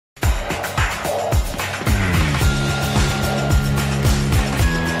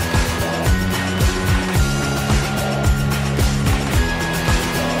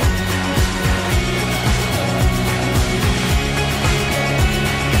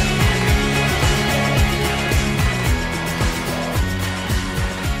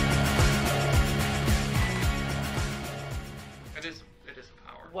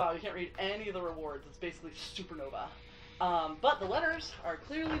of the rewards. It's basically supernova. But the letters are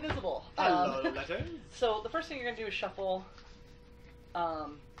clearly visible. Hello, letters. So the first thing you're going to do is shuffle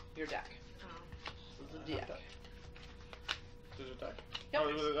your deck. So this is a deck. This is a deck? Yep. Oh,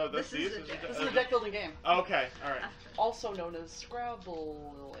 this is a deck. This is a deck building game. Okay, alright. Also known as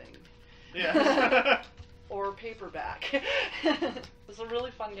Scrabbling. Yeah. Or Paperback. It's a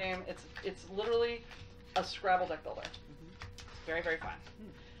really fun game. It's literally a Scrabble deck builder. It's very, very fun.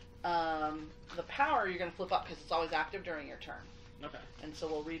 The power you're going to flip up because it's always active during your turn. Okay. And so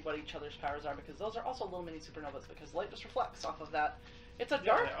we'll read what each other's powers are because those are also little mini supernovas because light just reflects off of that. It's a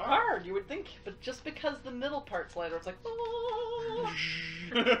dark card, you would think, but just because the middle part's lighter, it's like, oh.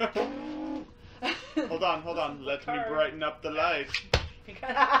 Hold on. Let me brighten up the light.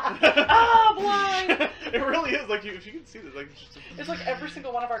 Ah, blind! It really is like if you can see this, like it's like every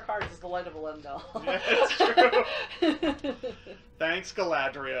single one of our cards is the light of a Lendel. Yeah, it's true. Thanks,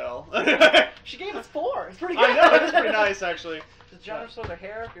 Galadriel. She gave us 4. It's pretty good. I know, it's pretty nice actually. Does John restore their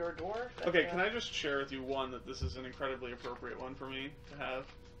hair if you're a dwarf? Okay, can I just share with you one that this is an incredibly appropriate one for me to have?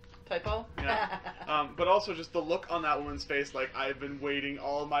 Typo? Yeah. But also just the look on that woman's face, like I've been waiting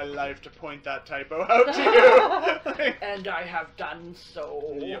all my life to point that typo out to you. And I have done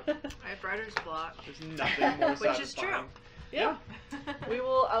so. Yep. I have writer's block. There's nothing more satisfying. Which is true. Yeah. We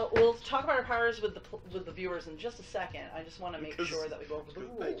will. We'll talk about our powers with the viewers in just a second. I just want to make sure that we go over the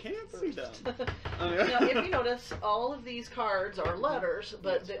rules. I can't see them. Now, if you notice, all of these cards are letters,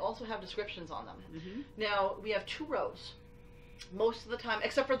 but they also have descriptions on them. Now we have 2 rows. Most of the time,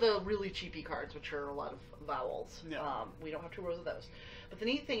 except for the really cheapy cards, which are a lot of vowels. Yeah. We don't have 2 rows of those. But the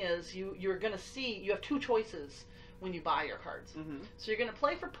neat thing is, you're going to see you have 2 choices when you buy your cards. So you're going to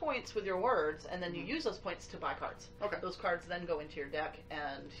play for points with your words, and then you use those points to buy cards. Okay. Those cards then go into your deck,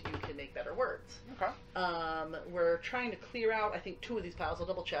 and you can make better words. Okay. We're trying to clear out, I think, 2 of these piles. I'll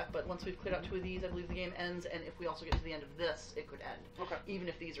double check, but once we've cleared out 2 of these, I believe the game ends, and if we also get to the end of this, it could end. Okay. Even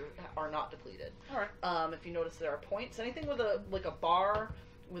if these are not depleted. All right. If you notice, there are points. Anything with a bar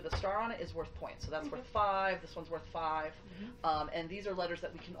with a star on it is worth points. So that's worth 5. This one's worth 5. And these are letters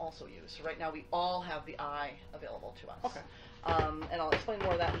that we can also use. So right now we all have the I available to us. Okay. And I'll explain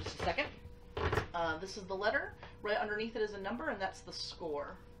more of that in just a second. This is the letter. Right underneath it is a number, and that's the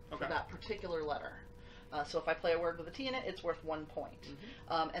score for that particular letter. So if I play a word with a T in it, it's worth 1 point.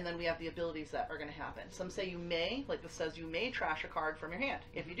 And then we have the abilities that are going to happen. Some say you may, like this says, you may trash a card from your hand.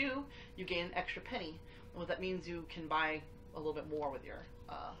 If you do, you gain an extra penny. And what that means, you can buy a little bit more with your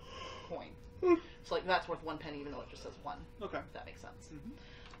coin. So like that's worth 1 penny, even though it just says 1. Okay. If that makes sense.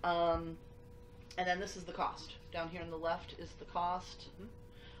 And then this is the cost. Down here on the left is the cost.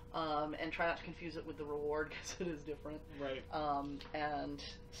 And try not to confuse it with the reward because it is different. Right. And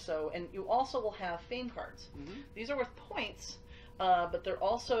you also will have fame cards. These are worth points, but they're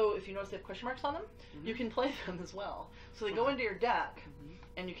also, if you notice they have question marks on them, you can play them as well. So they go into your deck,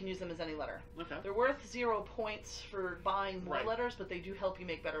 and you can use them as any letter. Okay. They're worth 0 points for buying more letters, but they do help you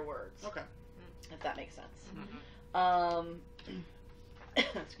make better words. Okay. If that makes sense.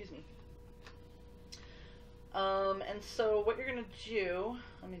 Excuse me. And so what you're going to do,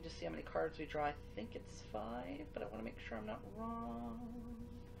 let me just see how many cards we draw. I think it's 5, but I want to make sure I'm not wrong.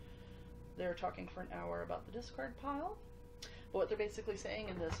 They're talking for an hour about the discard pile. But what they're basically saying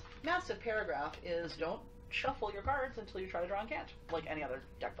in this massive paragraph is don't shuffle your cards until you try to draw and can't, like any other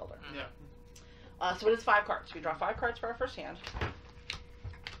deck builder. Yeah. So it is 5 cards. We draw 5 cards for our first hand.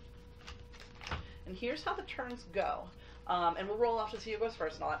 And here's how the turns go. And we'll roll off to see who goes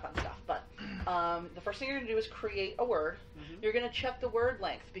first and all that fun stuff. But the first thing you're going to do is create a word. You're going to check the word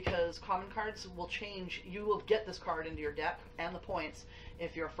length because common cards will change. You will get this card into your deck and the points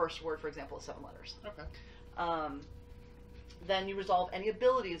if your first word, for example, is 7 letters. Okay. Then you resolve any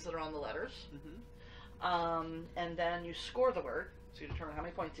abilities that are on the letters. And then you score the word, so you determine how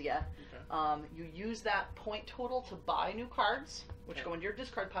many points you get. Okay. You use that point total to buy new cards, which go into your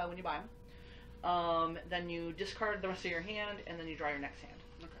discard pile when you buy them. Then you discard the rest of your hand, and then you draw your next hand.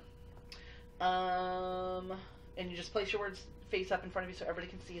 Okay. And you just place your words face up in front of you so everybody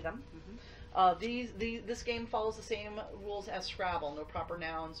can see them. This game follows the same rules as Scrabble. No proper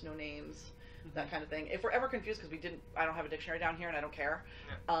nouns, no names, that kind of thing. If we're ever confused because I don't have a dictionary down here and I don't care,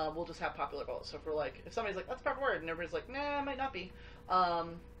 we'll just have popular votes. So if we're like, if somebody's like, that's a proper word, and everybody's like, nah, it might not be,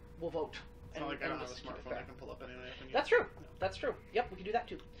 we'll vote. It's not like I don't have a smartphone I can pull up anyway. That's true. That's true. Yep, we can do that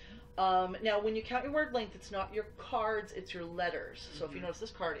too. Now, when you count your word length, it's not your cards, it's your letters. So if you notice,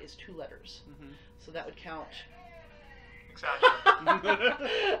 this card is 2 letters. So that would count. Exactly.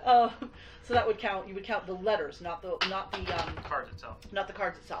 So that would count. You would count the letters, not the cards itself. Not the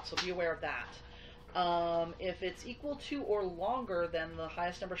cards itself. So be aware of that. If it's equal to or longer than the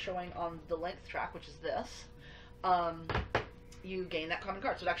highest number showing on the length track, which is this, you gain that common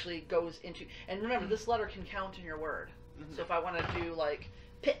card. So it actually goes into, and remember, this letter can count in your word. Mm-hmm. So if I want to do like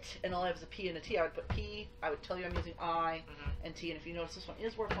pit and all I have is a P and a T, I would put P, I would tell you I'm using I and T, and if you notice, this one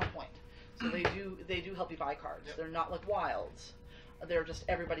is worth 1 point. So they do help you buy cards. Yep. They're not like wilds. They're just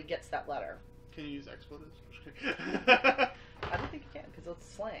everybody gets that letter. Can you use expletives? I don't think you can, because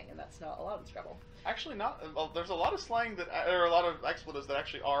it's slang, and that's not allowed in Scrabble. Actually, not. Well, there's a lot of slang that, or a lot of expletives that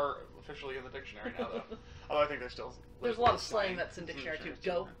actually are officially in the dictionary now, though. Although I think there's a lot of slang that's in dictionary too.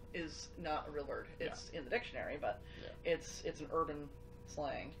 Go somewhere. is not a real word. It's in the dictionary, but it's an urban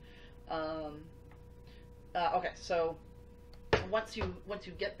slang. Okay, so once you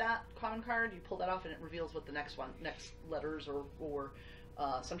get that common card, you pull that off, and it reveals what the next letters or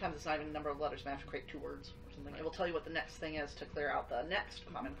sometimes it's not even a number of letters. You might have to create 2 words or something. It will tell you what the next thing is to clear out the next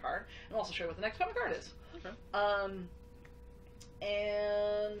common card, and also show you what the next common card is. Okay.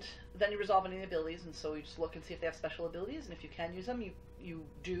 And then you resolve any abilities, and so you just look and see if they have special abilities, and if you can use them, you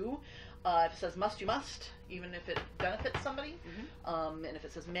do. If it says must, you must, even if it benefits somebody. And if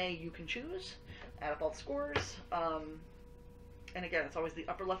it says may, you can choose. Add up all the scores. And again, it's always the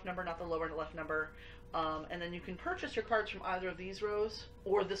upper left number, not the lower left number. And then you can purchase your cards from either of these rows,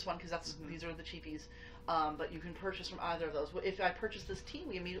 or this one, because these are the cheapies. But you can purchase from either of those. If I purchase this T,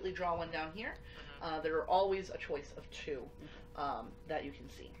 we immediately draw one down here. There are always a choice of 2 that you can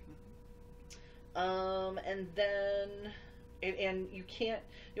see. And then, and you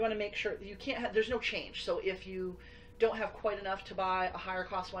want to make sure, there's no change. So if you don't have quite enough to buy a higher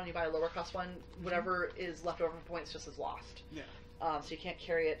cost one, you buy a lower cost one, whatever is left over for points just is lost. Yeah. So you can't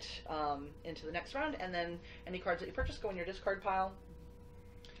carry it into the next round, and then any cards that you purchase go in your discard pile.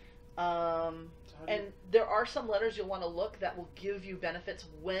 And there are some letters you'll want to look that will give you benefits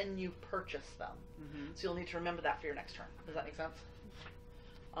when you purchase them. So you'll need to remember that for your next turn. Does that make sense?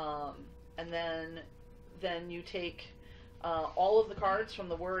 And then you take all of the cards from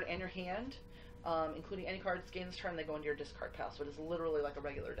the word and your hand, including any cards gained this turn, they go into your discard pile. So it is literally like a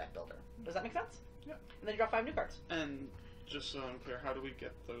regular deck builder. Does that make sense? Yeah. And then you draw 5 new cards. And just so I'm clear, how do we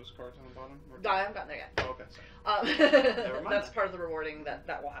get those cards on the bottom? I haven't gotten there yet. Oh, okay. Sorry. That's part of the rewarding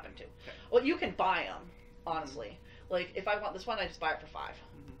that will happen too. Okay. Well, you can buy them, honestly. Like, if I want this one, I just buy it for 5.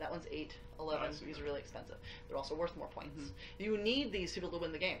 That one's 8, 11. These are really expensive. They're also worth more points. You need these to be able to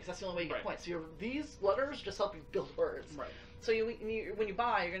win the game, because that's the only way you get points. So these letters just help you build words. Right. So when you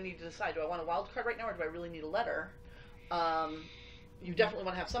buy, you're going to need to decide, do I want a wild card right now, or do I really need a letter? You definitely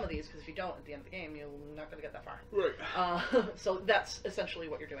want to have some of these, because if you don't, at the end of the game, you're not going to get that far. Right. So that's essentially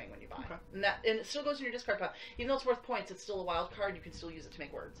what you're doing when you buy. Okay. And it still goes in your discard pile. Even though it's worth points, it's still a wild card. You can still use it to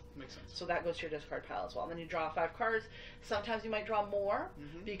make words. Makes sense. So that goes to your discard pile as well. And then you draw 5 cards. Sometimes you might draw more,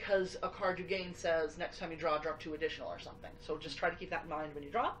 because a card you gain says, next time you draw, drop 2 additional or something. So just try to keep that in mind when you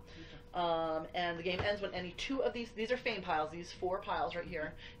draw. And the game ends when any 2 of these are fame piles, these 4 piles right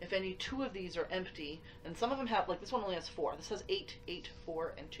here. If any 2 of these are empty, and some of them have, like this one only has 4. This has 8,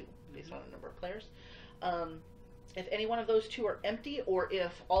 4, and 2, based on the number of players. If any one of those 2 are empty, or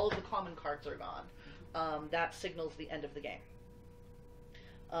if all of the common cards are gone, that signals the end of the game.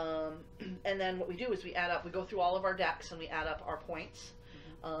 And then what we do is we go through all of our decks and we add up our points.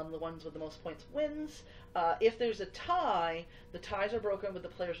 The ones with the most points wins. If there's a tie, the ties are broken with the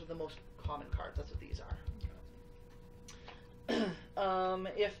players with the most common cards. That's what these are.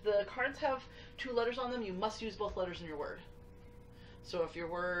 If the cards have 2 letters on them, you must use both letters in your word. So if your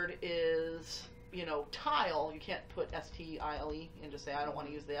word is, tile, you can't put S-T-I-L-E and just say, I don't want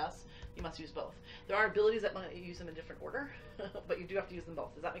to use the S. You must use both. There are abilities that might use them in different order, but you do have to use them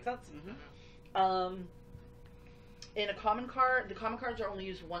both. Does that make sense? In a common card, the common cards are only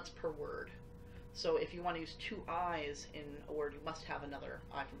used once per word. So if you want to use 2 I's in a word, you must have another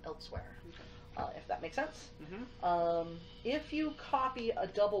I from elsewhere. If that makes sense. If you copy a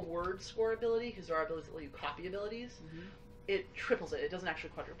double word score ability, because there are abilities that let you copy abilities, it triples it. It doesn't actually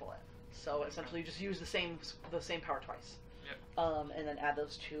quadruple it. So essentially, you just use the same power twice, and then add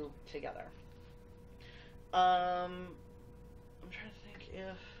those 2 together. I'm trying to think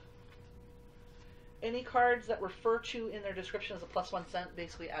if any cards that refer to in their description as a +1 cent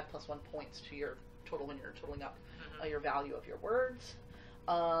basically add +1 points to your total when you're totaling up your value of your words.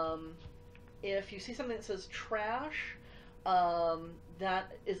 If you see something that says trash,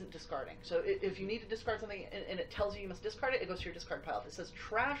 that isn't discarding. So if you need to discard something and it tells you must discard it, it goes to your discard pile. If it says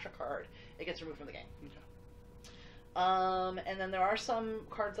trash a card, it gets removed from the game. And then there are some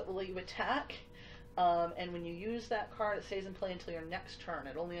cards that will let you attack. And when you use that card, it stays in play until your next turn.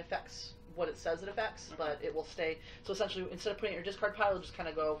 It only affects what it says it affects, but it will stay. So essentially, instead of putting it in your discard pile, it'll just kind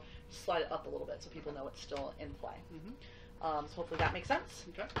of go slide it up a little bit so people know it's still in play. So hopefully that makes sense.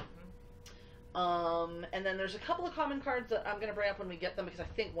 Okay. And then there's a couple of common cards that I'm going to bring up when we get them because I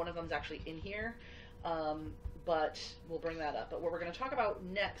think one of them is actually in here. But we'll bring that up. But what we're going to talk about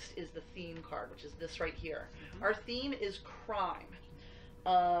next is the theme card, which is this right here. Our theme is crime.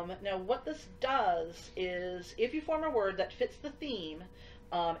 Now what this does is if you form a word that fits the theme,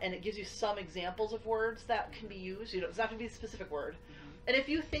 and it gives you some examples of words that can be used, it doesn't have to be a specific word. And if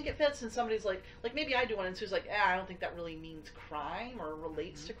you think it fits and somebody's like maybe I do one and Sue's like, I don't think that really means crime or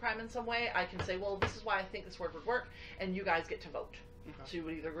relates to crime in some way, I can say, well, this is why I think this word would work, and you guys get to vote. So you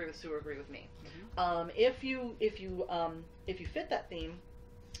would either agree with Sue or agree with me. If you fit that theme,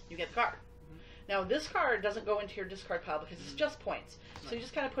 you get the card. Now this card doesn't go into your discard pile because it's just points. So you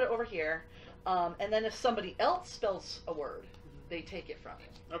just kind of put it over here, and then if somebody else spells a word, they take it from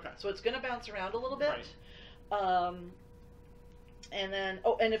you. Okay. So it's going to bounce around a little bit. Right. And then,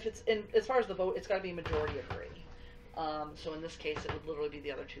 and if it's as far as the vote, it's got to be majority agree. So in this case, it would literally be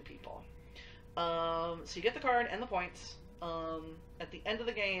the other two people. So you get the card and the points. At the end of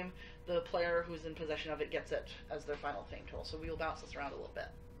the game, the player who's in possession of it gets it as their final fame total. So we will bounce this around a little bit.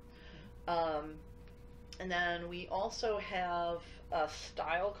 And then we also have a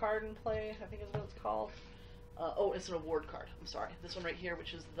style card in play, I think is what it's called. It's an award card. I'm sorry. This one right here,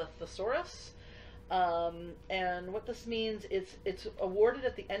 which is the thesaurus. And what this means is it's awarded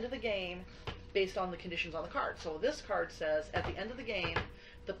at the end of the game based on the conditions on the card. So this card says, at the end of the game,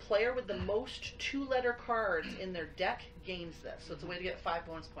 the player with the most 2-letter cards in their deck gains this. So it's a way to get 5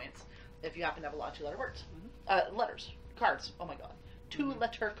 bonus points if you happen to have a lot of 2-letter words. Cards. Oh my god.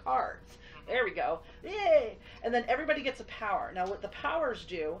 2-letter cards. There we go. Yay! And then everybody gets a power. Now what the powers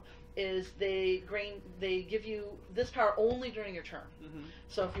do is they give you this power only during your turn.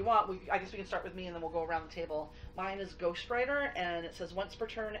 So if you want, I guess we can start with me and then we'll go around the table. Mine is Ghostwriter, and it says once per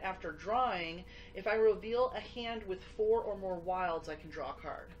turn after drawing, if I reveal a hand with 4 or more wilds, I can draw a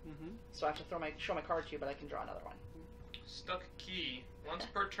card. So I have to show my card to you, but I can draw another one. Stuck key. Once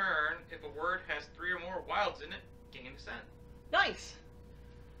per turn, if a word has 3 or more wilds in it, gain a cent. Nice.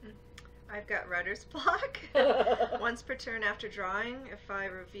 I've got Writer's Block. Once per turn after drawing, if I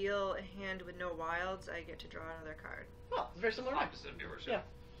reveal a hand with no wilds, I get to draw another card. Oh, it's very similar. Opposite of yours. Yeah.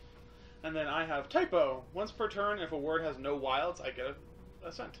 And then I have Typo. Once per turn, if a word has no wilds, I get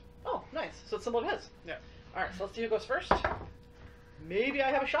a cent. Oh, nice. So it's similar to his. Yeah. All right, so let's see who goes first. Maybe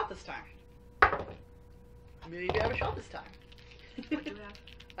I have a shot this time. Maybe I have a shot this time. What do we have?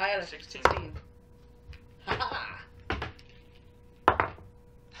 I had a 16. 16. Ha-ha!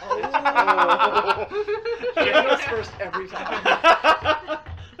 Oh. He goes first every time.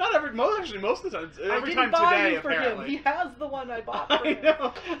 Not every, most of the time. Every time buy today, you for apparently. him. He has the one I bought for I him.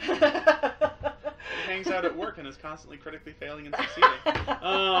 know. He hangs out at work and is constantly critically failing and succeeding.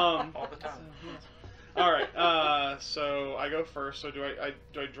 All the time. So, yes. All right. So I go first. So do I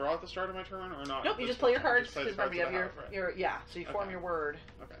draw at the start of my turn or not? Nope. You just play your cards Just play because the remember you have cards your So you form Okay. your word.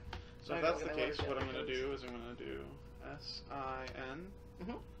 Okay. So I if gotta that's the look at my case, letters what I'm yet, going to please. do is I'm going to do S-I-N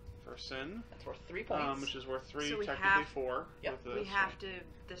for sin. That's worth 3 points. Which is worth 3, So we technically have- 4. Yep. With We this, have to,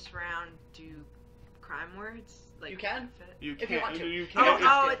 this round, do crime words? Like, You can. fit? You If you can't. want to. You Oh,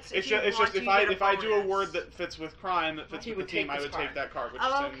 can't. it's It's if you just want to, if you I get a do a bonus. word that fits with crime that fits He with would the team, take I this would card. take that card. Which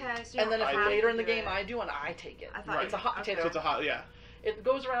Oh, is sin. okay. So you And then don't if have to later in the do game it. I do one, I take it. I thought Right. It's a hot Okay. potato. So it's a hot, yeah. It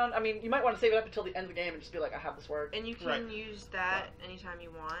goes around. I mean, you might want to save it up until the end of the game and just be like, I have this word. And you can Right. use that anytime you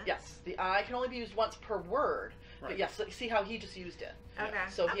want? Yes, the I can only be used once per word. Right. But yes, so you see how he just used it. Okay.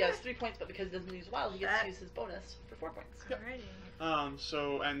 So he Okay. has 3 points, but because he doesn't use wild, he gets That- to use his bonus for 4 points. Yep. Alrighty.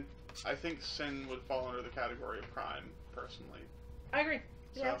 So, and I think sin would fall under the category of crime, personally. I agree.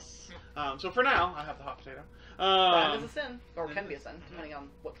 So, Yes. so for now, I have the hot potato. Crime is a sin, or can be a sin, depending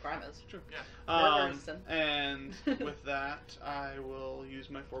on what crime is. True. Yeah. Murder is a sin. And with that, I will use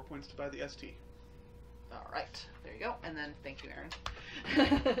my 4 points to buy the ST. All right, there you go. And then thank you, Aaron.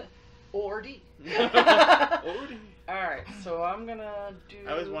 Or D. Already. All right, so I'm gonna do.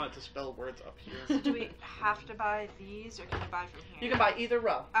 I always wanted to spell words up here. So do we have to buy these, or can we buy from here? You can buy either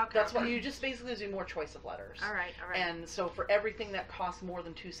row. Okay. That's what you just basically do more choice of letters. Alright, alright. And so for everything that costs more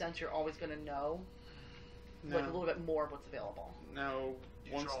than 2 cents, you're always going to know like a little bit more of what's available. Now,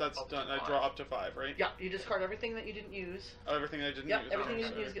 You once draw that's up to done, I 5. draw up to 5, right? Yeah, you discard everything that you didn't use. Oh, everything I didn't Yep, use. everything you Oh,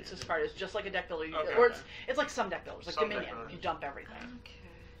 didn't so- use gets discarded. It's just like a deck builder. Okay. Or it's like some deck builders, like Some deck Dominion. builders. You dump everything.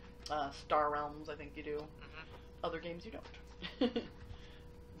 Okay. Star Realms, I think you do. Mhm. Other games you don't.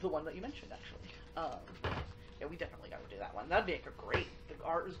 The one that you mentioned, actually. Yeah, we definitely got to do that one. That'd be great. The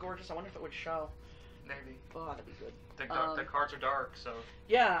art is gorgeous. I wonder if it would show. Maybe. Oh, that'd be good. The cards are dark, so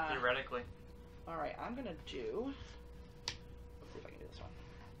Yeah. theoretically. Alright, I'm gonna do... Let's see if I can do this one.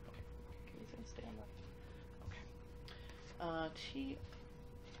 Okay. Can these things stay on that? Okay.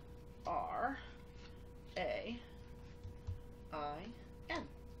 T-R-A-I-N.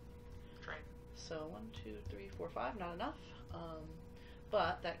 Train. So 1, 2, 3, 4, 5, not enough.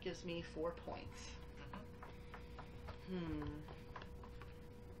 But that gives me 4 points.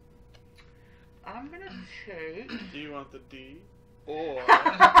 I'm gonna take... Do you want the D? Or...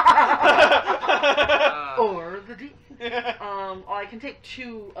 or the D. I can take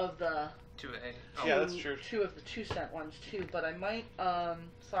 2 of the... 2A. Oh. Yeah, that's true. 2 of the 2-cent ones too, but I might,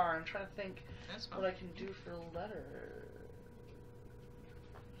 sorry, I'm trying to think what I can do for letters.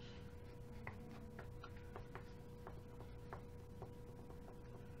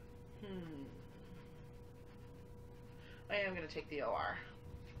 I am going to take the OR.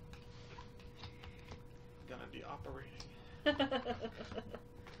 Gonna be operating.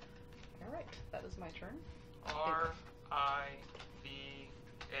 Alright, that is my turn. R-I-V-A-L-S.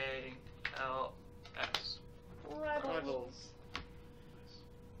 Rebels.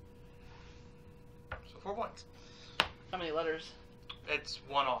 So 4 points. How many letters? It's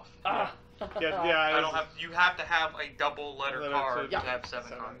 1 off. Ah. Yeah, I don't have. You have to have a double letter card to Yeah. have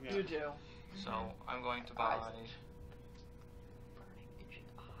 7 cards. Yeah. You do. So I'm going to buy. Burning itchy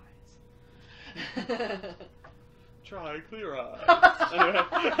eyes. Try clear eyes.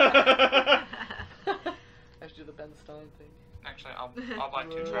 I should do the Ben Stein thing. Actually, I'll buy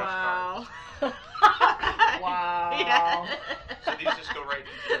 2 trash Wow. cards. Wow. Yeah. So these just go right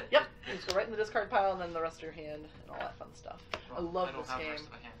into the... Yep. You just go right in the discard pile and then the rest of your hand and all that fun stuff. I love I don't this have the game. rest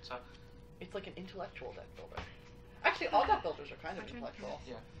of the hand, so... It's like an intellectual deck builder. Actually, all deck builders are kind of intellectual.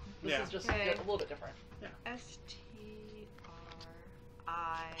 Yeah. This is just Okay. a little bit different. S-T-R-I-N-G.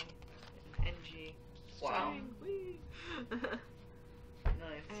 Wow. Whee.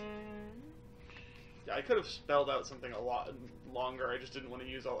 Nice. And Yeah, I could have spelled out something a lot longer. I just didn't want to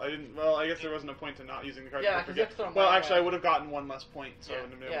use all. I didn't. Well, I guess there wasn't a point to not using the cards. Yeah, I 'cause you have forget. to throw 'em Well, away. actually, I would have gotten 1 less point, so Yeah. I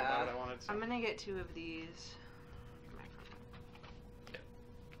wouldn't have been able to buy what I wanted. So. I'm gonna get 2 of these.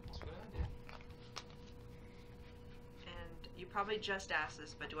 That's what I did. And you probably just asked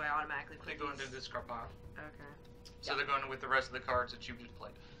this, but do I automatically They put go into these? the discard pile. Okay. So they're going with the rest of the cards that you just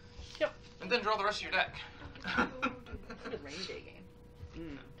played. Yep. And then draw the rest of your deck. It's a good rainy day game.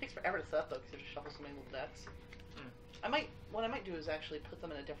 Takes forever to set up though, because you have to shuffle so many little decks. What I might do is actually put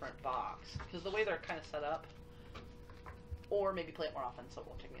them in a different box, because the way they're kind of set up, or maybe play it more often, so it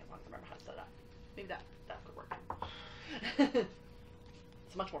won't take me as long to remember how to set it up. Maybe that could work.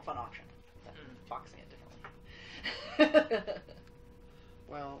 It's a much more fun option than boxing it differently.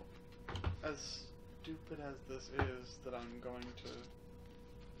 Well, as stupid as this is, that I'm going to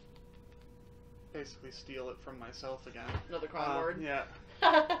basically steal it from myself again. Another crime word. Yeah.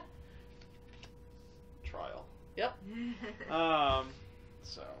 Trial. Yep.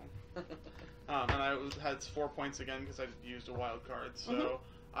 So. And I had 4 points again because I used a wild card, so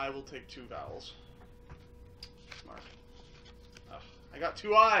I will take 2 vowels. Smart. Ugh, I got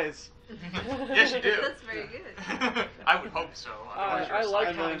 2 eyes. Yes, you do. That's very good. I would hope so. I like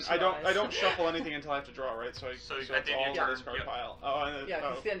And then I don't shuffle anything until I have to draw, right? So So it's at the end all of in your the turn, discard yep. pile. Oh, and then, Yeah,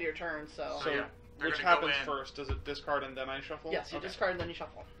 'cause it's the end of your turn, so. So yeah, they're which gonna go happens in. first? Does it discard and then I shuffle? Yes, you Okay. discard and then you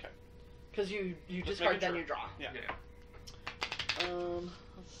shuffle. Okay. Because you Just discard making then sure. you draw. Yeah. Yeah.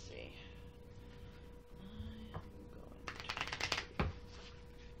 Let's see.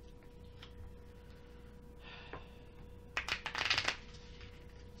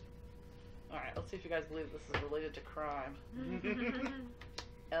 Alright, let's see if you guys believe this is related to crime.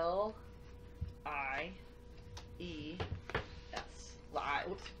 L-I-E-S. Lie.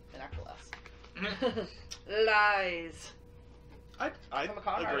 Whoops, an actual S. Lies. I I'm a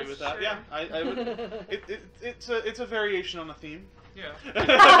con agree artist, with that. sure. Yeah, I would. It's a variation on a theme. Yeah.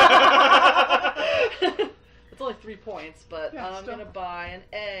 It's only 3 points, but Yeah, I'm still. gonna buy an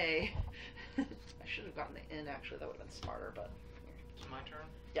A. I should have gotten the N actually, that would have been smarter, but It's my turn.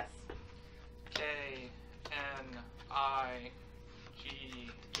 yes. K-N-I-G-H-T,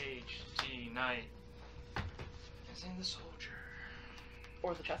 knight. As in the soldier.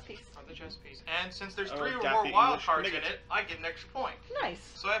 Or the chess piece. Or the chess piece. And since there's Or 3 or Daffy more wild English cards in Knigget. it, I get an extra point. Nice.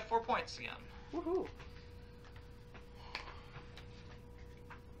 So I have 4 points again. Woohoo.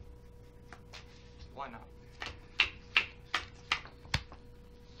 Why not?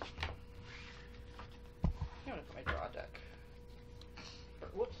 I'm gonna put my draw deck.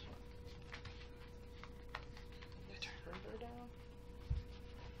 Whoops. Further down.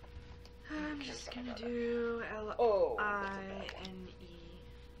 I'm just gonna do Oh. L-I-N-E,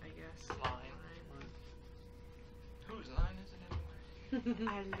 I guess. Line. Whose line is it anyway?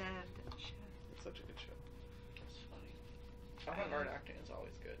 I love that show. It's such a good show. That's funny. Avant-garde acting is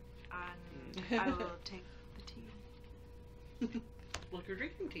always good. I will take the tea. Look, you're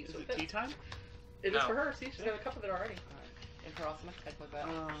drinking tea. Is So it tea time? It is No. for her. See, she's got a cup of it already. In her awesome heck like that.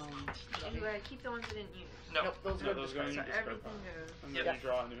 Anyway, keep the ones I didn't use. No. Nope, those No, are those the go in So your discard everything pile. goes. And then Yep. you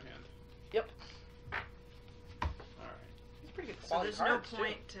draw a new hand. Yep. Alright. It's pretty good So quality there's no cards,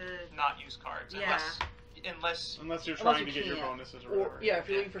 point to. Not use cards Yeah. unless Unless you're Unless trying you to get your can't. bonuses or Or, whatever. yeah, if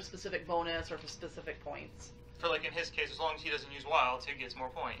you're looking for specific bonus or for specific points. for like in his case, as long as he doesn't use wilds, he gets more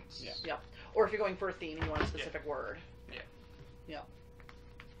points. Yeah. Yep. Or if you're going for a theme and you want a specific word. Yeah. Yep.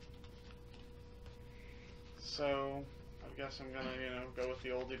 So, I guess I'm gonna, go with the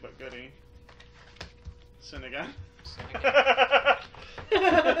oldie but goodie. Sin again.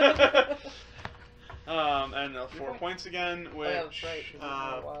 And 4 point. points again, which Oh, yeah, that's right. 'cause there's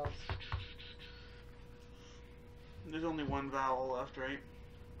no wilds. there's only one vowel left, right?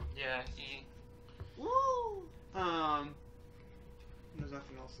 Yeah. E. Woo! There's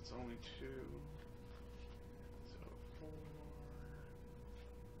nothing else. It's only 2. So 4.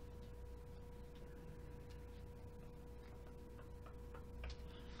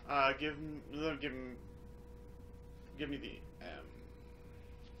 Give me the M.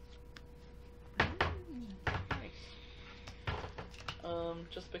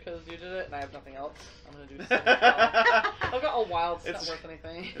 Just because you did it and I have nothing else, I'm gonna do the same. I've got all wilds. It's not worth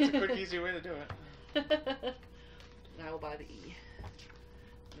anything. It's a quick, easy way to do it. And I will buy the E.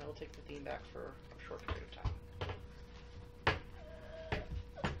 And I will take the theme back for a short period of time.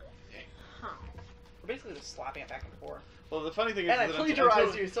 Huh. We're basically just slapping it back and forth. Well, the funny thing is And I that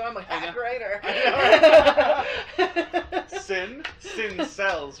plagiarized you, so I'm a I know. hack writer. I Sin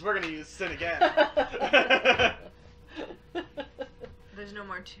sells. We're gonna use sin again. There's no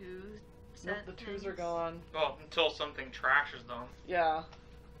more 2 Nope, set. the 2s are things? gone. Well, until something trashes them, Yeah.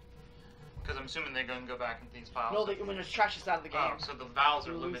 because I'm assuming they're going to go back into these files. No, when there's trash, it's out of the game. Oh, so the vowels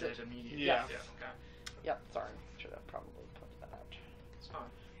are You lose limited it. immediately. Yeah. Yeah. Okay. Yep, sorry. Should have probably pointed that It's fine.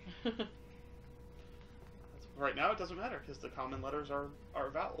 out. Right now, it doesn't matter because the common letters are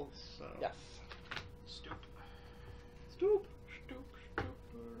vowels. So. Yes. Stoop. Stoop.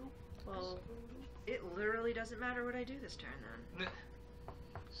 Well, it literally doesn't matter what I do this turn then.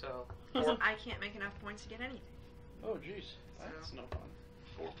 So, So I can't make enough points to get anything. Oh, jeez. That's no fun.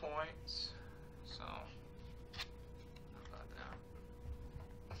 4 points. So, not that down.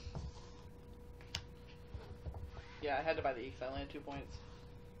 Yeah, I had to buy the E because I only had 2 points.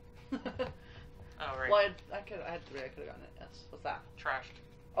 Oh, right. Well, I had 3. I could have gotten it. Yes. What's that? Trashed.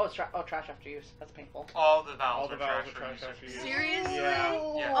 Oh, it's trash after use. That's painful. All the vowels All the are vowels trashed are trash for after use. use. Seriously? Yeah.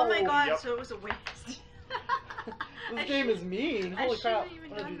 Yeah. Oh my god, Yep. so it was a waste. This game is mean. I Holy crap. shouldn't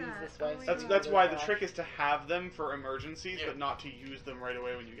even I'm gonna done do these that. this way. Oh my That's God. that's why the Trash. trick is to have them for emergencies, Yeah. but not to use them right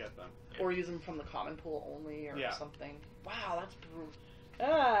away when you get them. Or use them from the common pool only or Yeah. something. Wow, that's brutal.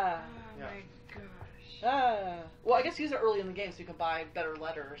 Ah. Oh Yeah. my gosh. Ah. Well, I guess use it early in the game so you can buy better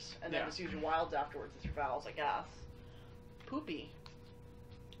letters and then Yeah. just use your wilds afterwards as your vowels, I guess. Poopy.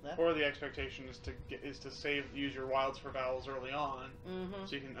 Or the expectation is to use your wilds for vowels early on, Mm-hmm.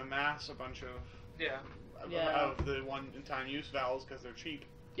 so you can amass a bunch of Yeah. of the one-time use vowels because they're cheap.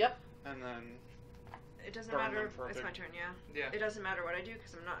 Yep. And then It doesn't burn matter. them for a It's big- my turn, yeah. Yeah. It doesn't matter what I do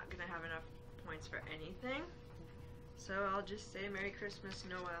because I'm not gonna have enough points for anything. So I'll just say Merry Christmas,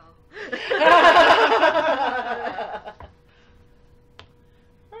 Noel.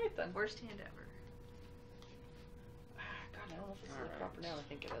 Alright then. Worst hand ever. God, I don't know if this is Alright. the proper noun. I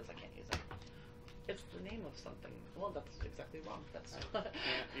think it is. I can't use it. It's the name of something. Well, that's exactly wrong. That's. can't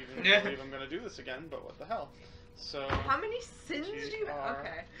even Yeah. believe I'm going to do this again, but what the hell. So, How many sins do you have?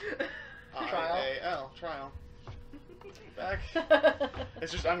 G-R. Okay. Trial. I-A-L, trial. Back.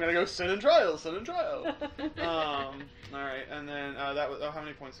 It's just, I'm going to go sin and trial. Alright, and then that was, how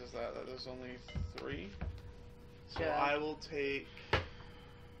many points is that? That is only 3. So Yeah. I will take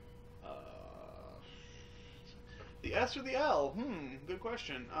the S or the L? Good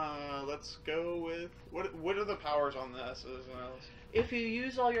question. Let's go with, what are the powers on the S's and L's? If you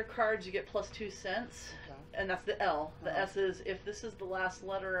use all your cards, you get +2 cents, and that's the L. The S is if this is the last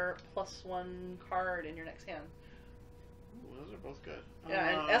letter, +1 card in your next hand. Ooh, those are both good.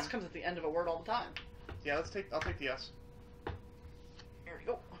 Yeah, and S comes at the end of a word all the time. Yeah, I'll take the S. There we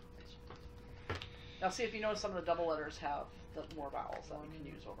go. Now see if you notice some of the double letters have the more vowels that we can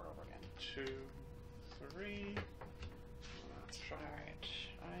use over and over again. 2, 3. Alright,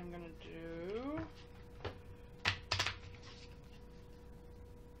 I'm gonna do...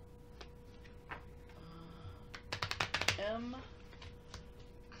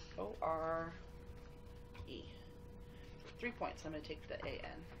 M-O-R-E. 3 points. I'm going to take the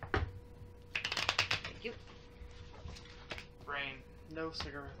AN. Thank you. Brain. No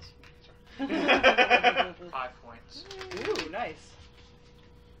cigarettes. 5 points. Ooh, nice.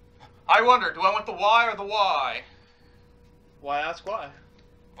 I wonder, do I want the Y or the Y? Why ask why?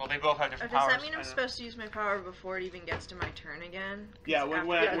 Well, they both have Oh, different does powers. that mean I'm supposed to use my power before it even gets to my turn again? 'Cause Yeah, when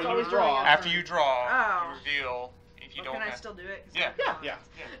after- it's you always draw. during After you draw, Oh. you reveal. If you Well, don't can I have... still do it? 'Cause Yeah. I'm Yeah.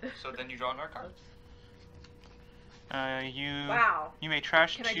 Yeah. So then you draw another card. You Wow. you may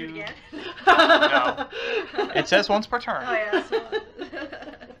trash Can I do it again? No. It says once per turn. Oh yeah. That's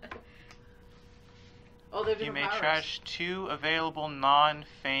Oh, they have You different may powers. trash 2 available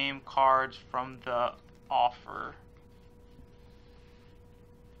non-fame cards from the offer.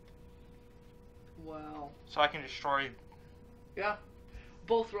 Wow. So I can destroy. Yeah.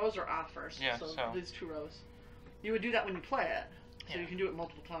 Both rows are offers. Yeah, So, so- these 2 rows. You would do that when you play it. So Yeah. you can do it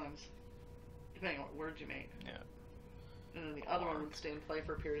multiple times. Depending on what words you make. Yeah. And then the other one would stay in play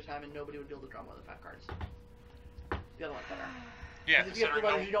for a period of time and nobody would be able to draw more than 5 cards. The other one's better. Yeah, 'Cause if you have the considering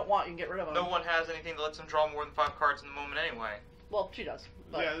letters you don't want, you can get rid of them. no one has anything that lets them draw more than 5 cards in the moment anyway. Well, she does.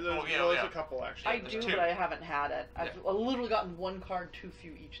 But Yeah, there's, Oh, yeah, there's yeah. a couple actually. I there's do, 2. but I haven't had it. I've literally gotten 1 card too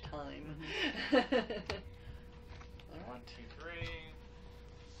few each time. 1, 2, 3.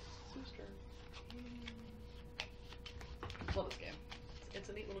 Love this game. It's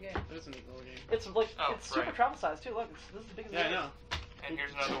a neat little game. It is a neat little game. It's like Oh, it's super right. travel size too. Look, this is as big as Yeah, I it is. know. And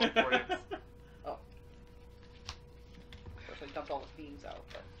here's another one for you. Of course, I dumped all the themes out,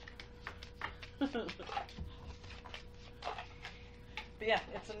 but. But yeah,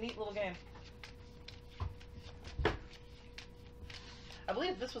 it's a neat little game. I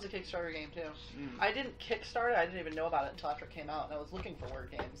believe this was a Kickstarter game too. I didn't kickstart it. I didn't even know about it until after it came out, and I was looking for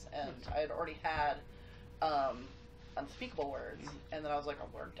word games, and I had already had Unspeakable Words, and then I was like, "Oh,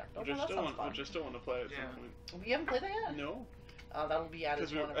 word deck. Oh, Which I that still sounds want. fun." Which I still want to play at Yeah. some point. You haven't played that yet? No, That'll be added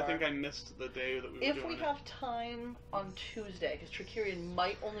because to one of I think our... I missed the day that we were If doing we it. have time on Tuesday, because Tricurion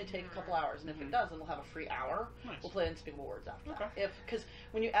might only take a couple hours, and if it does, then we'll have a free hour. Nice. We'll play Unspeakable Words after that. Okay. Because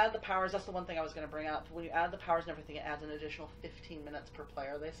when you add the powers, that's the one thing I was going to bring up. When you add the powers and everything, it adds an additional 15 minutes per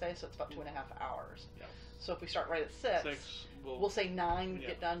player, they say, so it's about 2.5 hours. Yeah. So if we start right at 6, we'll say 9 would Yeah.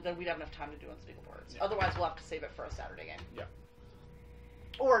 get done, then we'd have enough time to do Unspeakable Words. Yeah. Otherwise, we'll have to save it for a Saturday game. Yeah.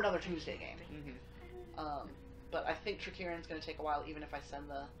 Or another Tuesday game. Mm-hmm. But I think Tricurion's going to take a while, even if I send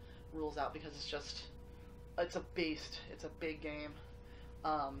the rules out, because it's a beast. It's a big game.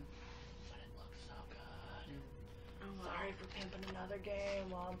 But it looks so good. Oh, wow. Sorry for pimping another game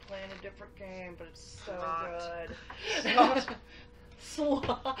while I'm playing a different game, but it's so Slot. good. Slot?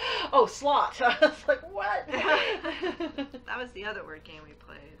 Slot. Oh, slot. I was like, what? That was the other word game we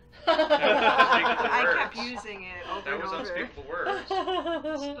played. Unspeakable I Words. kept using it over That and was over. Unspeakable Words.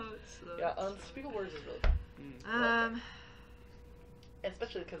 Yeah, Unspeakable Words is really fun. Um,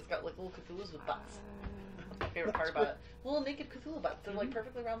 Especially because it's got like little Cthulhu's with butts. That's my favorite part about it. Little naked Cthulhu butts. They're like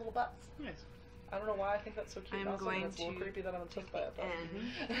perfectly round little butts. Nice. I don't know why I think that's so cute. I'm and awesome, going and it's a little to creepy that I'm obsessed by it. But...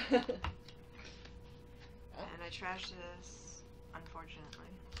 and I trashed this, unfortunately.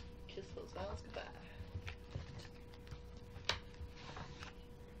 Kiss those vowels goodbye.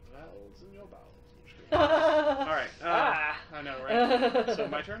 Vowels in your bowels. All right. I know, right? So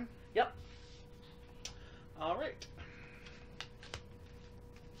my turn. Yep. All right.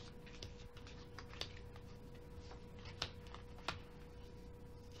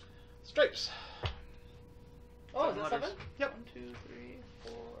 Stripes. Oh, is that letters. 7? Yep. 1, 2, 3,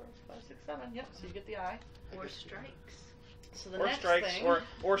 4, 5, 6, 7. Yep. So you get the eye. Or strikes. So the Or next strikes, thing,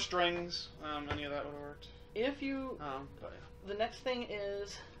 or strings. Any of that would have worked. if you, But the next thing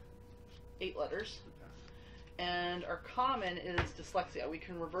is 8 letters, and our common is dyslexia. We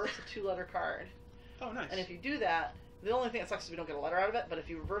can reverse a 2-letter card, oh, nice. and if you do that, the only thing that sucks is we don't get a letter out of it. But if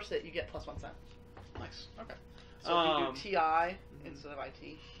you reverse it, you get +1 cent. Nice. Okay. So if you do TI instead of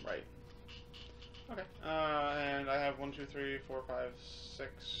IT. Right. Okay. And I have 1, 2, 3, 4, 5,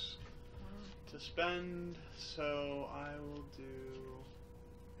 6 to spend. So I will do.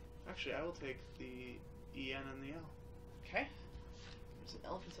 Actually, I will take the EN and the L. Okay. There's an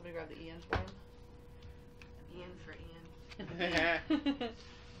L. Can somebody grab the EN for him? Ian for Ian.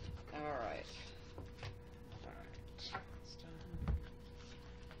 All right. Alright. That's done.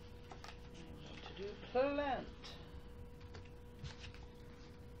 I'm going to do plant.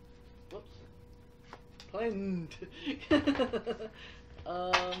 Whoops. Plant. 2,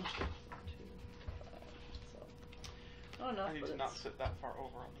 5, so. Oh, enough, I need but to not it's... sit that far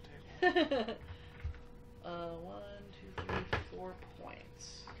over on the table. 1, 2, 3, 4 points.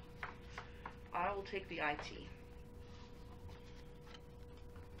 I will take the IT.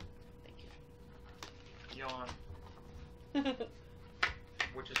 Thank you. Yawn.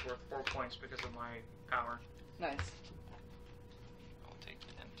 which is worth 4 points because of my power. Nice. I'll take the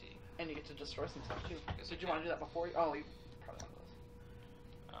empty. And you get to destroy some stuff too. Yes, Did I you can. want to do that before you? Oh, you probably want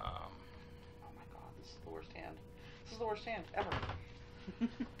those. Um, Oh my god, this is the worst hand. This is the worst hand ever.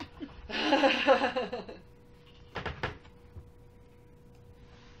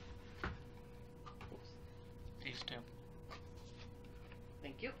 these two.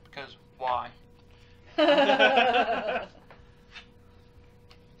 Thank you. Because why?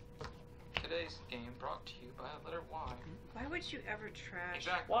 Today's game brought to you by the letter Y. Why would you ever trash?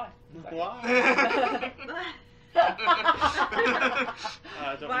 Exactly. Why? Why?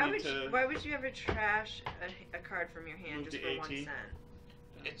 Don't why we would need to why would you ever trash a card from your hand move just the for AT? 1 cent?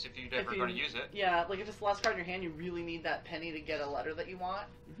 It's if you're If never you- going to use it. Yeah, like if it's the last card in your hand, you really need that penny to get a letter that you want.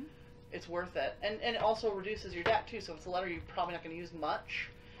 Mhm. It's worth it, and it also reduces your deck too. So if it's a letter you're probably not going to use much,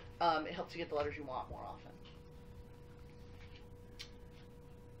 it helps you get the letters you want more often.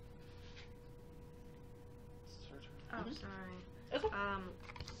 Oh, Mhm. sorry. It's okay.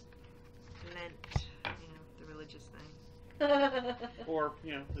 Lent. The religious thing. Or,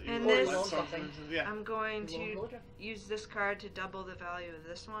 you know, the And or this- let something. Yeah. I'm going Little to religion. use this card to double the value of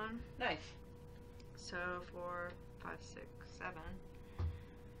this one. Nice. So 4, 5, 6, 7.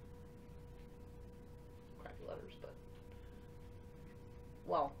 Crappy letters, but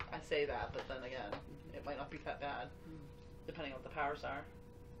well, I say that, but then again, it might not be that bad, depending on what the powers are.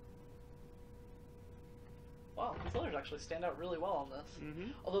 Wow, these letters actually stand out really well on this.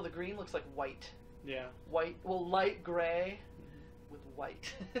 Mm-hmm. Although the green looks like white. Yeah. White, well, light gray with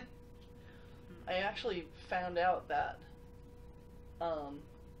white. I actually found out that,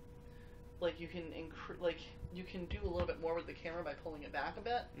 like you can you can do a little bit more with the camera by pulling it back a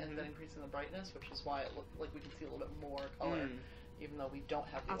bit and then increasing the brightness, which is why it looked like we can see a little bit more color, even though we don't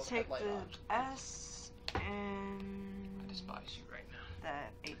have the I'll overhead take light the on. S and I despise you right now.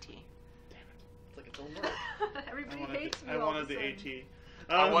 the AT. It's like its own word. Everybody I hates me. I all wanted of a the sudden. AT.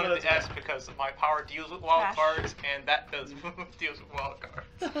 I wanted the S because my power deals with wild Trash. cards, and that does deals with wild cards.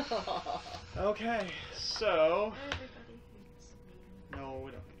 Okay, so Everybody hates me. no,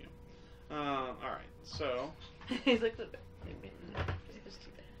 we don't need you. Alright, so He's like, just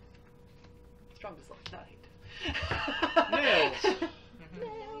keep it. Strong dislike, not hate. nails.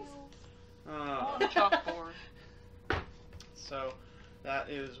 Nails. On the chalkboard. So that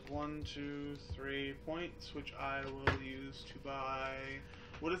is 1, 2, 3 points, which I will use to buy.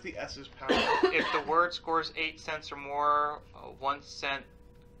 What is the S's power? If the word scores 8 cents or more, 1 cent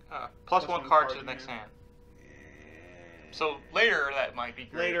plus one card to the next hand. So later that might be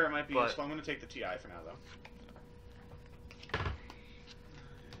great. Later it might be but useful. I'm going to take the TI for now, though.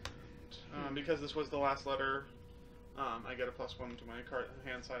 And, because this was the last letter, I get a +1 to my card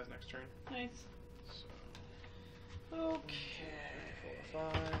hand size next turn. Nice. So, Okay. 4 to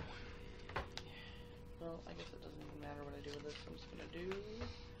 5. Well, I guess it doesn't even matter what I do with this. I'm just gonna do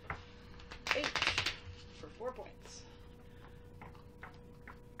 8 for 4 points.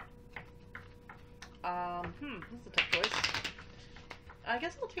 This is a tough choice. I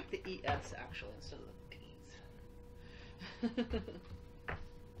guess I'll take the ES actually instead of the P's.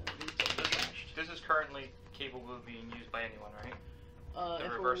 These are trashed. this is currently capable of being used by anyone, right? The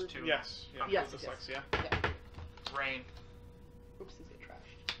if reverse we're- 2. yes. Yeah. Yes, for yes. dyslexia. Yeah. Rain. Oops, these get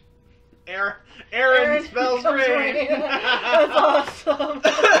trashed. Aaron spells becomes rain. That's awesome.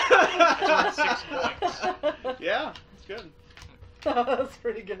 6 points. Yeah, it's good. That's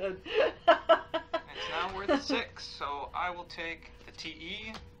pretty good. It's now worth 6, so I will take the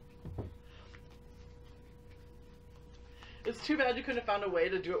TE. It's too bad you couldn't have found a way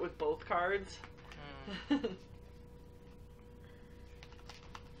to do it with both cards. And the D.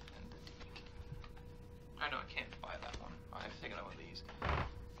 I know I can't buy that one. I have taken out one of these. I'll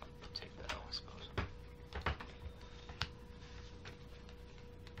take that, I suppose.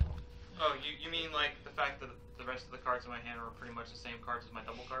 Oh, you mean like the fact that the rest of the cards in my hand are pretty much the same cards as my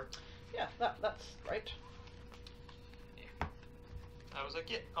double card? Yeah, that's right. I was like,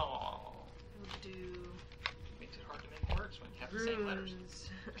 yeah, oh, We'll do makes it hard to make words when you have the same letters. runes.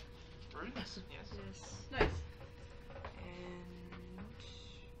 Runes, yes. Yes. Nice. And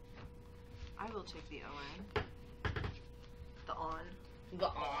I will take the ON. The on. The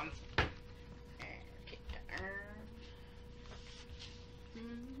on.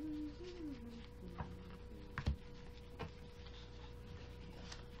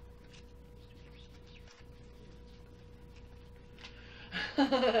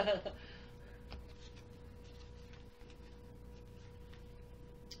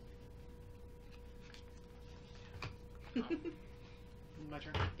 My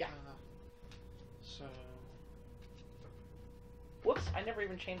turn? Yeah. So, Whoops, I never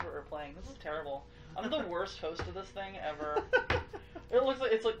even changed what we're playing. This is terrible. I'm the worst host of this thing ever. It looks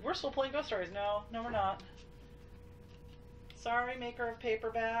like, it's like, we're still playing Ghost Stories. No, we're not. Sorry, maker of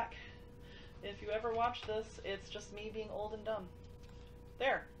Paperback. If you ever watch this, it's just me being old and dumb.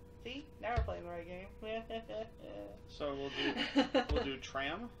 There. See? Now we're playing the right game. So we'll do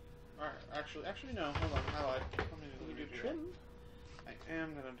tram. Or actually no. Hold on. I lied. We do trim. I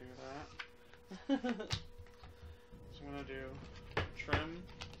am gonna do that. So I'm gonna do trim.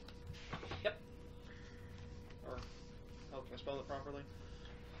 Yep. Or help I spell it properly.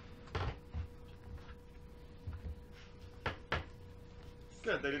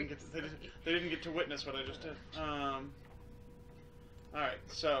 Good. They didn't get to witness what I just did. All right.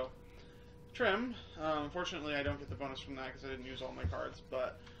 So trim. Unfortunately, I don't get the bonus from that because I didn't use all my cards.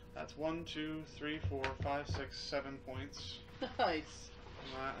 But that's 1, 2, 3, 4, 5, 6, 7 points. Nice.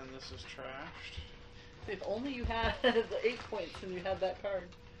 And this is trashed. If only you had the 8 points and you had that card.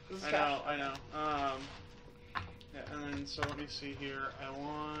 This is trash. I know. Yeah, and then so let me see here. I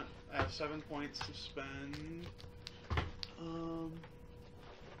have 7 points to spend.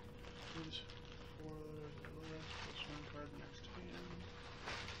 Use 4 plus 1 card the next hand.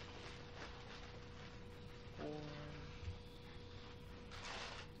 4.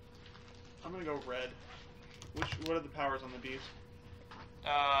 I'm gonna go red. What are the powers on the beast?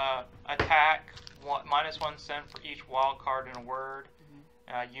 Attack, -1 cent for each wild card in a word.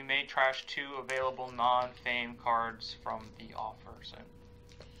 You may trash 2 available non-fame cards from the offer. So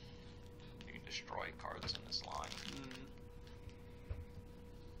you can destroy cards in this line.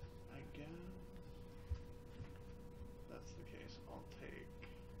 I guess that's the case. I'll take.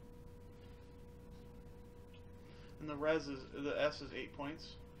 And the S is 8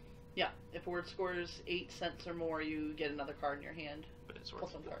 points. Yeah, if a word scores 8 cents or more, you get another card in your hand. But it's Plus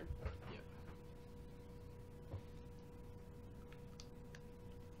worth 1 card. Yep.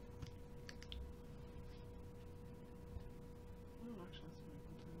 Oh, actually,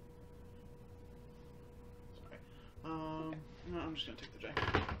 that's sorry. No, I'm just gonna take the J.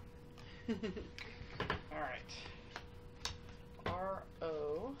 Alright. ROARS.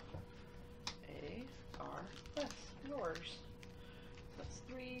 Yours. That's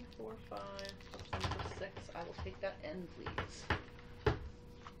 3, 4, 5, plus 1 for 6. I will take that N, please.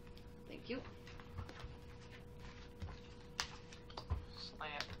 Thank you.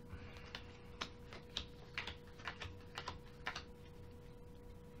 Slant.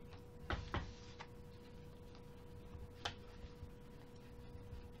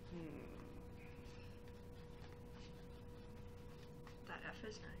 That F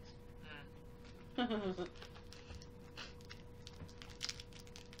is nice. I'm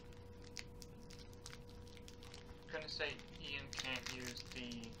gonna say Ian can't use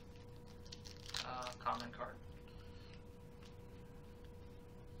the common card.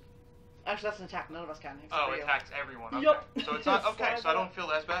 Actually, that's an attack. None of us can. except Oh, for it you. attacks everyone. Okay. Yup. So it's not okay. So I don't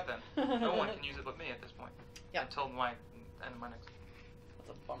feel as bad then. No one can use it but me at this point. Yep. Until my end of my next.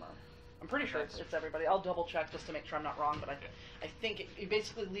 That's a bummer. I'm pretty sure it's everybody. I'll double check just to make sure I'm not wrong, but I think you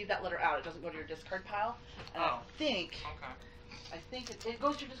basically leave that letter out. It doesn't go to your discard pile. And I think it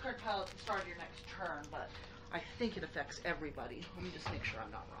goes to your discard pile at the start of your next turn, but I think it affects everybody. Let me just make sure I'm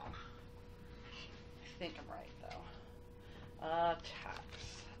not wrong. I think I'm right though.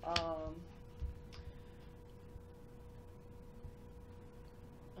 Tax.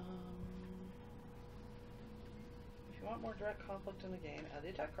 If you want more direct conflict in the game, add the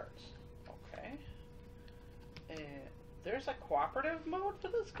attack cards. Okay. There's a cooperative mode for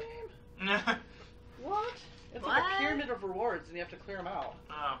this game? What? It's like a pyramid of rewards and you have to clear them out.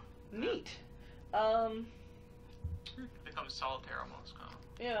 Oh. Neat. Becomes solitaire almost, kind of.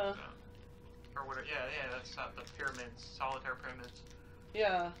 Yeah. Or whatever. Yeah, that's the pyramids, solitaire pyramids.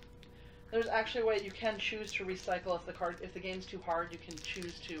 Yeah. There's actually a way you can choose to recycle if the game's too hard, you can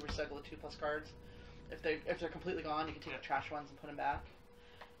choose to recycle the 2+ cards. If they're completely gone, you can take the trash ones and put them back.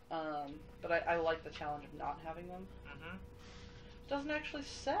 But I like the challenge of not having them. Doesn't actually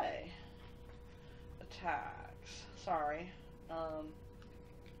say attacks. Sorry. Wild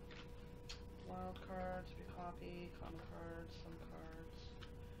cards, if you copy, common cards, some cards.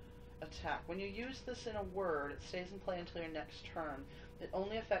 Attack. When you use this in a word, it stays in play until your next turn. It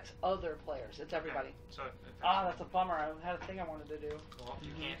only affects other players. It's everybody. Okay. So that's a bummer. I had a thing I wanted to do. Well,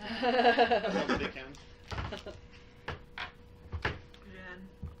 you can't. Nobody can. Again.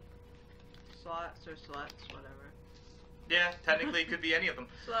 Slots or sluts, whatever. Yeah, technically it could be any of them.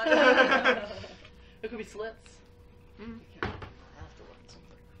 Sluts. It could be slits.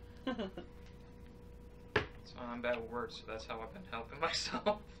 So I'm bad with words, so that's how I've been helping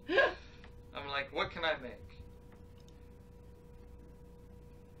myself. I'm like, what can I make?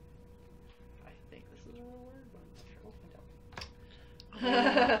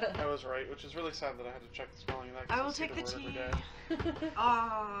 I was right, which is really sad that I had to check the spelling of that. 'Cause I will see take the word every tea. day.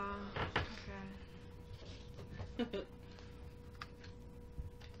 Ah, okay.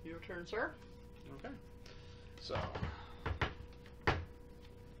 Your turn, sir. Okay. So.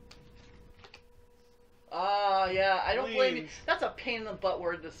 Yeah, I don't blame you. Please. That's a pain in the butt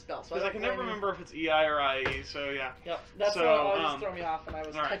word to spell. So Because I can never remember if it's EI or IE, so yeah. Yep, that's So, what always threw me off when I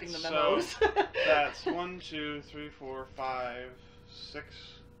was alright, typing the so memos. That's 1, 2, 3, 4, 5,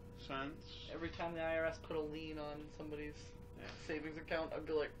 6 cents. Every time the IRS put a lien on somebody's Yeah. savings account, I'd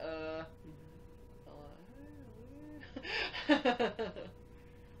be like,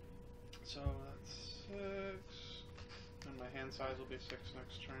 So that's 6. And my hand size will be 6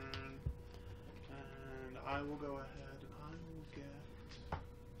 next turn. And I will go ahead and I will get.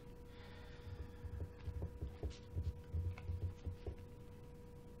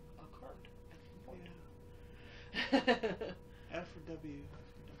 a card. Yeah. F or W. F or W.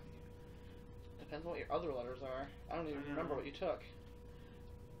 Depends on what your other letters are. I don't even remember what you took.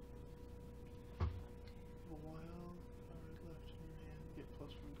 A wild card left in your hand. Get +1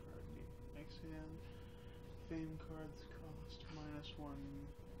 card. Next hand. Fame cards cost -1.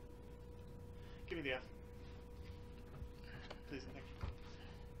 Give me the F. Please, Nick.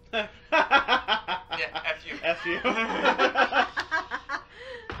 Yeah, F you. F you.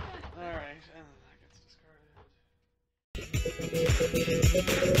 Alright, and that gets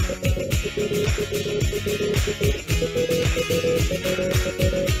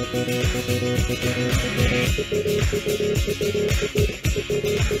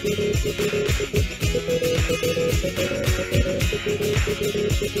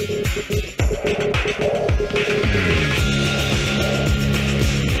discarded.